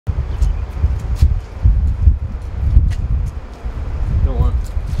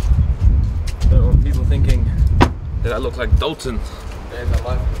I look like Dalton. And I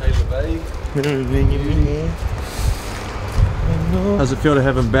like Caleb, How's it feel to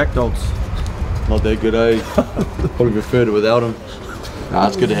have him back, Dolts? Not that good, eh? Probably preferred it without him. Nah,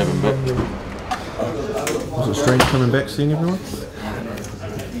 it's good to have him back. Was it strange coming back, seeing everyone?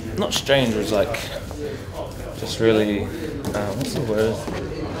 Not strange, it was like just really, what's the word?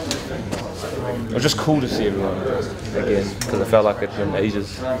 It was just cool to see everyone again because I felt like it'd been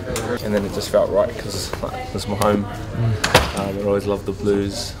ages, and then it just felt right because like, it's my home. I always loved the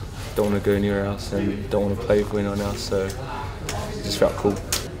Blues. Don't want to go anywhere else and don't want to play for anyone else, so it just felt cool.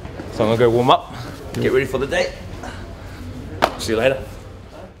 So I'm gonna go warm up, get ready for the day. See you later.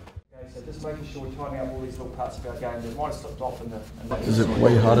 Okay, so just making sure we tighten out all these little parts of our game that might have slipped off in the Is it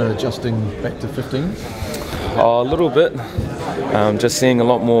way harder adjusting back to 15? A little bit. Just seeing a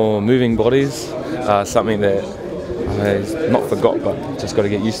lot more moving bodies, something that I not forgot but just got to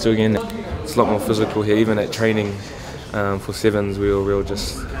get used to again. It's a lot more physical here, even at training for sevens we were real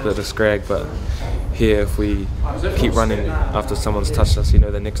just a bit of scrag, but here if we keep running after someone's touched us, you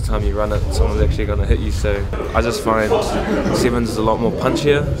know the next time you run it someone's actually going to hit you, so I just find sevens is a lot more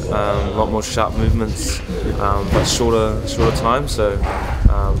punchier, a lot more sharp movements, but shorter time, so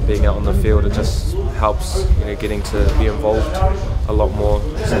being out on the field it just helps, you know, getting to be involved a lot more.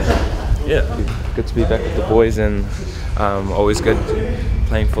 So, yeah, good to be back with the boys, and always good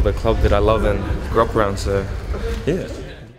playing for the club that I love and grew up around, so yeah.